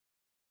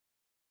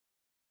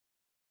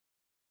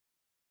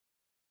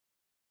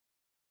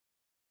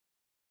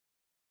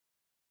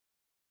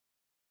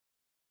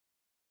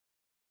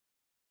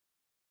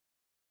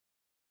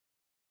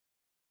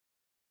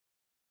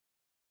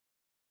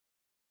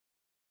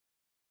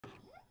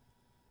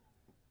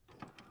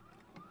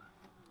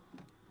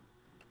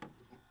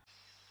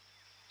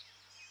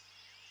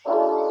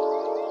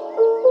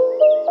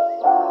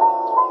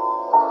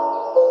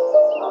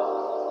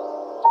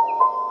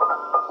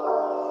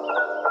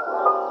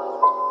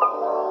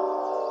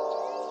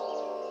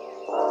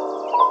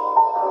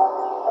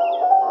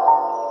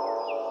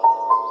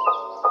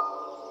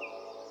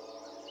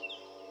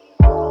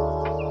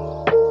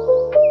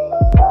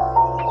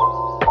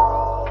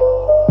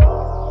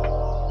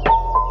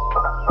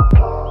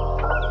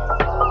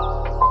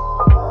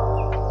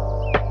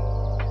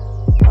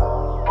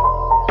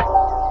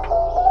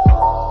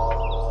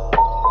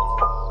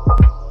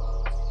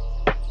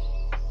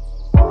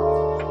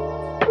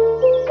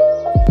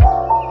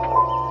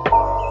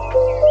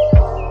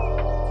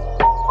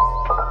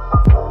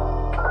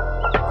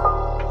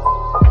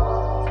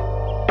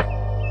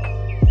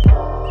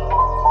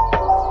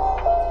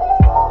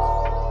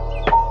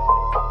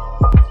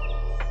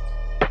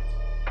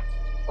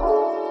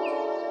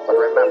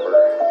remember,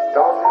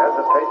 don't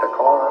hesitate to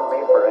call on me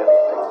for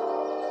anything.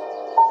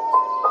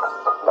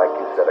 Like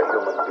you said, a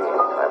human being,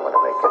 I'm going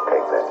to make you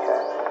take that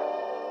chance.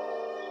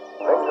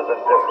 Things have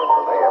been different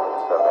for me ever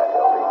since I met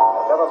Hildy.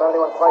 I've never met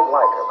anyone quite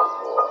like her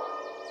before.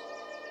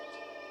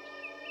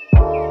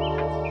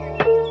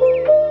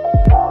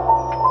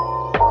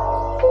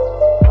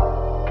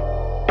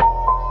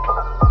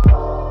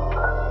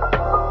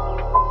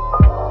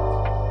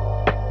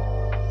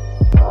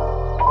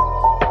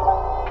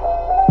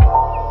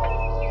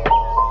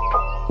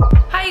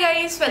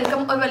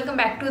 Welcome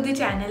back to the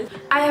channel.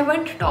 I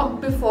haven't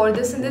talked before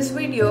this in this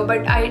video,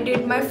 but I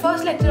did my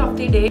first lecture of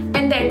the day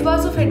and that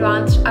was of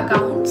advanced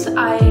accounts.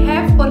 I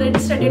have already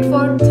studied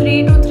for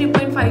 3 to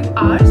 3.5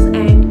 hours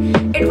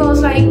and it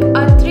was like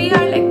a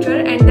 3-hour lecture,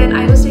 and then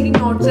I was taking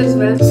notes as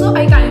well, so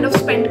I kind of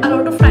spent a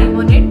lot of time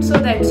on it, so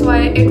that's why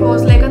it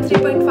was like a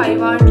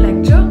 3.5-hour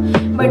lecture.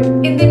 But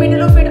in the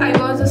middle of it I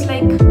was just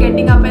like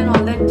getting up and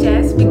all that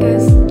jazz,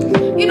 because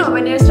you know,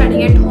 when you're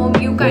studying at home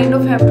you kind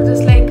of have to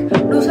just like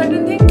do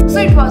certain things. So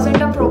it wasn't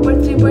a proper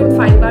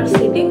 3.5-hour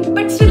sitting,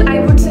 but still I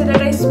would say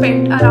that I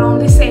spent around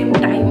the same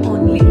time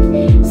only.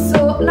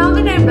 So now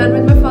that I'm done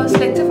with my first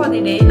lecture for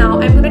the day,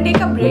 now I'm gonna take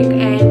a break,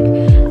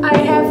 and I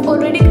have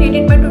already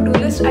created my to-do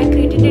list. I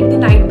created it the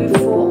night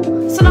before.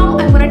 So now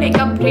I'm gonna take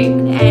a break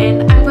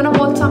and I'm gonna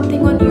watch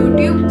something on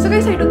YouTube. So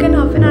guys, I took an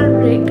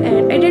half-an-hour break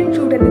and I didn't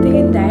shoot anything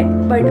in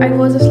that, but I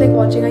was just like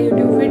watching a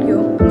YouTube video.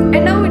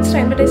 And now it's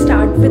time that I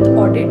start with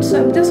audit,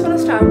 so I'm just gonna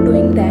start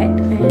doing that,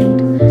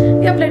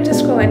 and yep, let's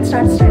just go and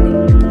start studying.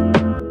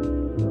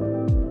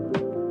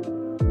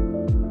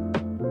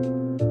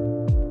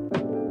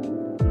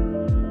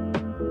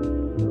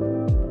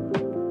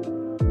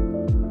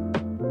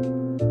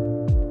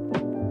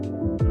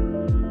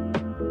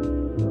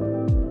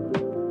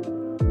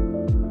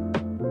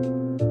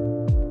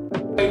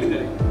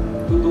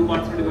 तो 2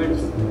 parts में divide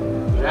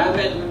rap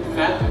and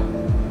fap है।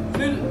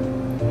 फिर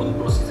उन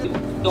process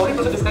the audit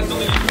process describes the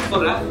use for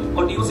rap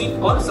or TOC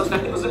or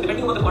substantive process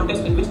depending on the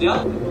context in which they are.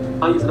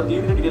 हाँ, ये सब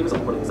धीरे धीरे डिटेल में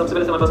समझ पड़ेगा। सबसे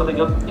पहले हमारे पास आता है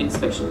क्या,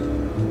 इंस्पेक्शन।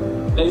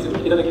 पहली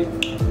सिंपल इधर देखिए,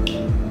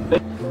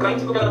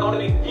 क्राइम्स को क्या करना होता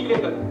है,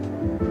 रिक्रिएट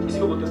करना, इसी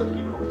को बोलते हैं सर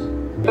की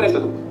प्रोसेस। टेस्ट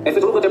दो, ऐसे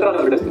जरूर को चेक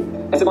कराना है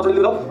टेस्ट, ऐसे कॉन्फिडेंस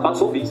लगाओ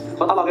 520।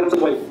 अब आगे हम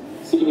सब while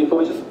seeking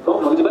information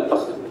from knowledgeable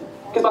person,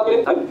 किस बात के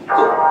लिए, तो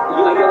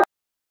ये idea.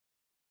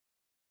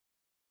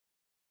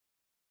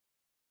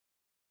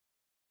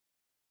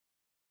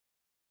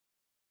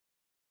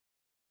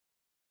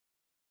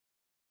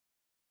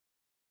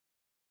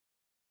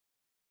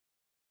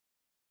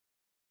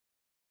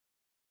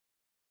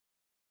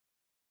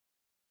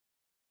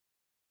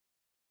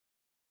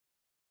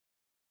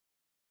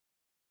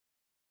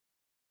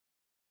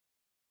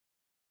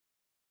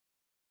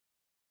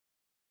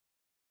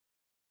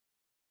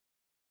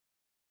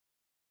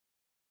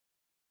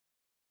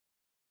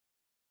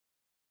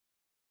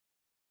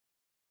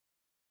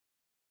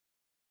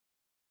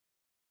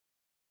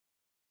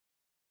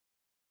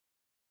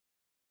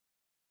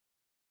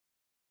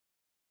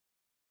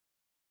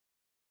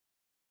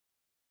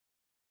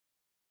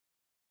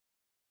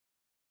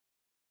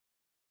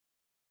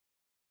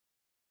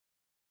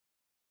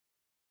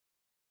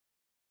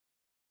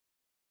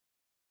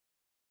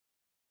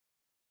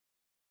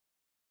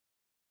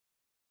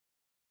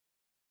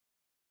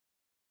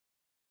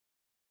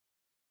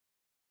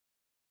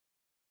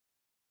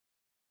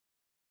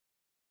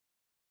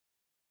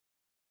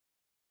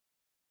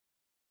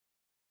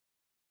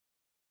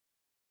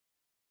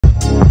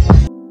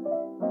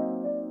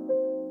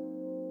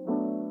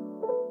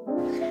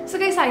 So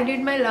guys, I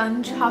did my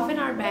lunch half an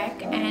hour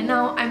back and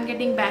now I'm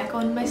getting back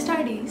on my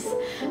studies.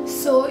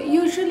 So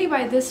usually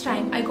by this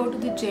time I go to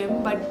the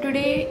gym, but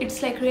today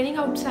it's like raining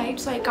outside,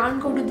 so I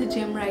can't go to the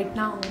gym right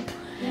now.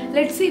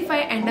 Let's see if I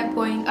end up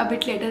going a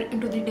bit later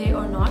into the day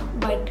or not.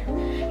 But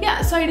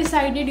yeah, so I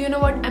decided, you know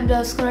what, I'm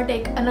just gonna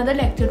take another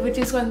lecture, which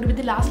is going to be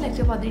the last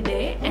lecture for the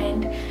day.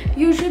 And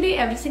usually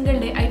every single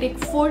day I take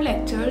 4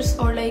 lectures,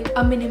 or like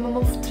a minimum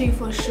of 3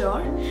 for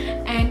sure.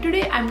 And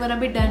today I'm gonna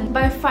be done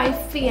by 5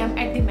 PM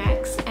at the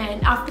max,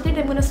 and after that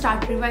I'm gonna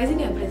start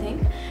revising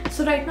everything.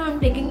 So right now I'm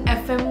taking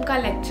FM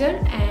ka lecture,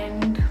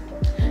 and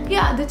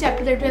yeah, the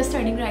chapter that we are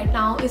studying right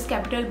now is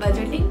capital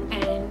budgeting.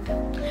 And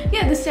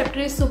yeah, this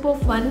chapter is super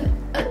fun.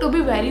 To be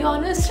very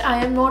honest, I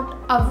am not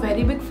a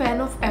very big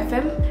fan of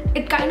FM.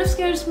 It kind of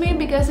scares me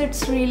because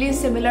it's really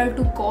similar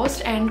to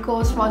cost, and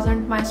cost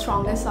wasn't my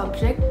strongest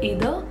subject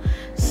either.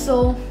 So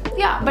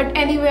yeah, but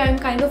anyway,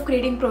 I'm kind of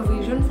creating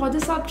provision for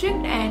the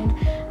subject, and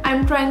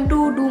I'm trying to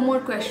do more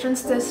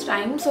questions this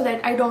time so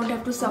that I don't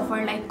have to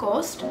suffer like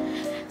cost.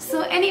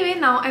 So anyway,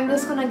 now I'm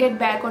just gonna get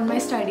back on my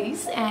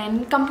studies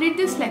and complete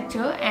this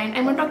lecture, and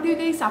I'm gonna talk to you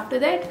guys after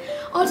that.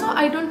 Also,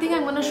 I don't think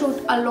I'm gonna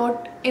shoot a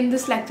lot in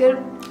this lecture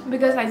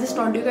because I just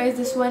told you guys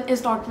this one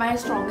is not my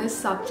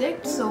strongest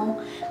subject, so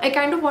I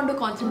kind of want to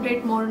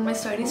concentrate more on my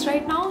studies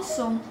right now.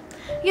 So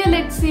yeah,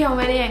 let's see how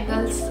many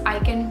angles I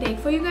can take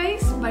for you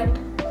guys.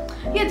 But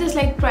yeah, just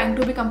like trying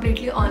to be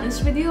completely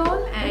honest with you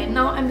all. And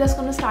now I'm just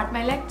gonna start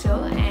my lecture,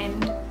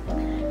 and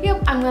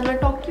yep, I'm gonna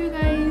talk to you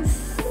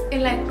guys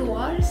in like 2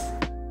 hours.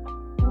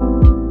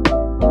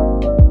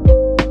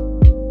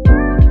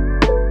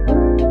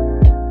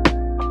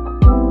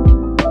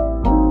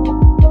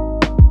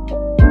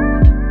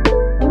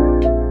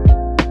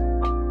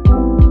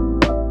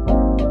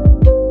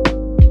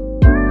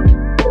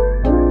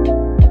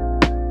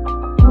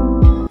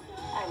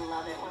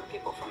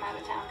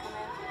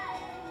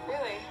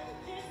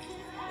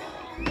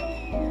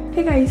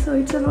 Hey guys, so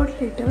it's a lot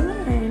later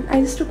and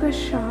I just took a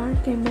shower,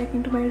 came back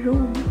into my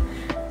room.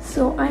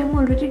 So I am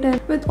already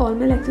done with all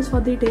my lectures for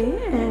the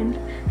day, and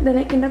then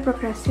I kind of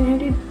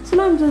procrastinated. So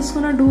now I'm just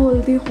gonna do all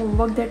the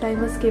homework that I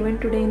was given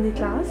today in the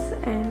class,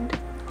 and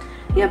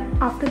yep,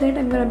 after that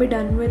I'm gonna be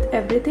done with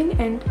everything.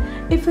 And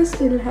if I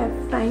still have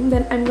time,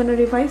 then I'm gonna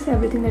revise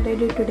everything that I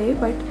did today,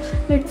 but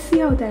let's see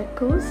how that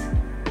goes.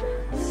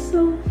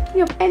 So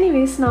yep,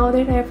 anyways, now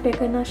that I have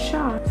taken a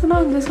shower, so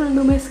now I'm just gonna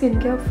do my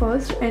skincare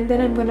first, and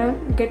then I'm gonna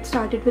get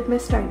started with my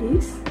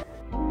studies.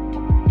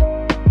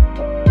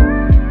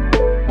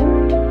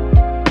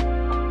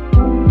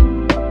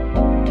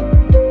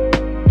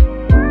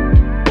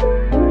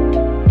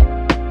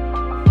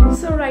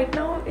 So right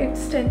now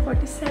it's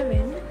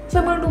 10:47. So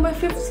I'm gonna do my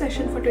 5th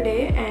session for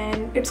today,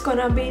 and it's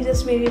gonna be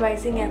just me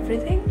revising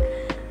everything.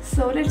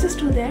 So let's just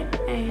do that,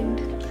 and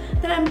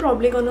then I'm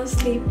probably gonna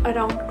sleep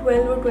around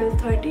 12 or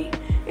 12:30.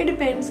 It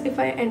depends. If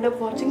I end up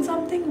watching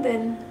something,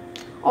 then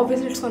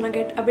obviously it's gonna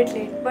get a bit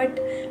late, but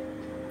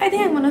I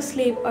think I'm gonna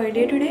sleep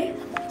early today.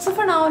 So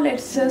for now,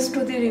 let's just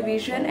do the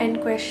revision and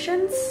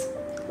questions.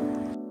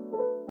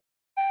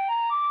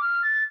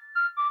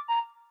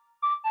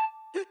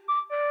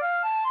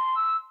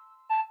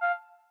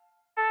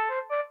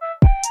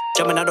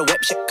 Jumping out the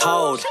whip, shit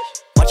cold.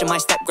 Watching my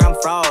stepgram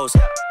froze.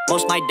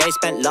 Most my day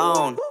spent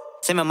alone.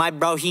 Same with my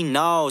bro, he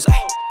knows.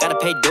 Ay, gotta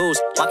pay dues.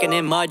 Walking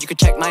in mud, you can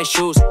check my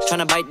shoes.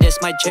 Tryna bite this,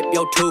 might chip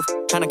your tooth.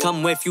 Tryna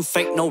come with you,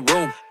 fake no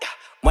room.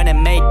 When I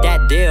made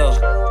that deal,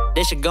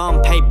 they should go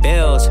and pay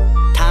bills.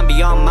 Time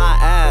be on my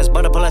ass,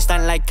 but I pull a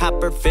stunt like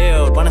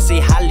Copperfield. Wanna see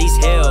Holly's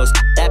hills?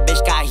 That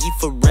bitch got heat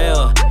for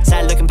real.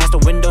 Sad looking past the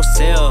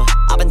windowsill.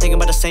 I've been thinking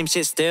about the same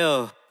shit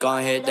still.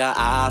 Gonna hit the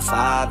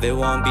I-5, it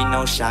won't be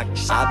no shock.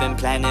 I've been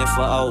planning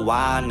for a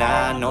while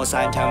now, no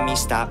sign tell me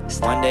stop.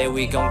 One day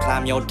we gon'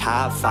 climb your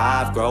top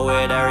 5, grow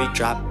it every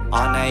drop.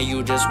 All night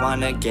you just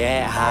wanna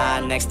get high,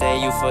 next day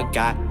you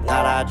forgot.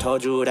 Thought I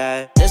told you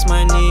that. This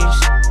my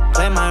niche,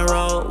 play my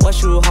role, what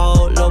you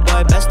hold, little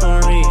boy best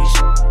don't reach.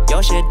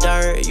 Your shit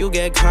dirt, you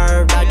get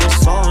curved, I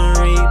just saw and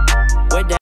reap. With that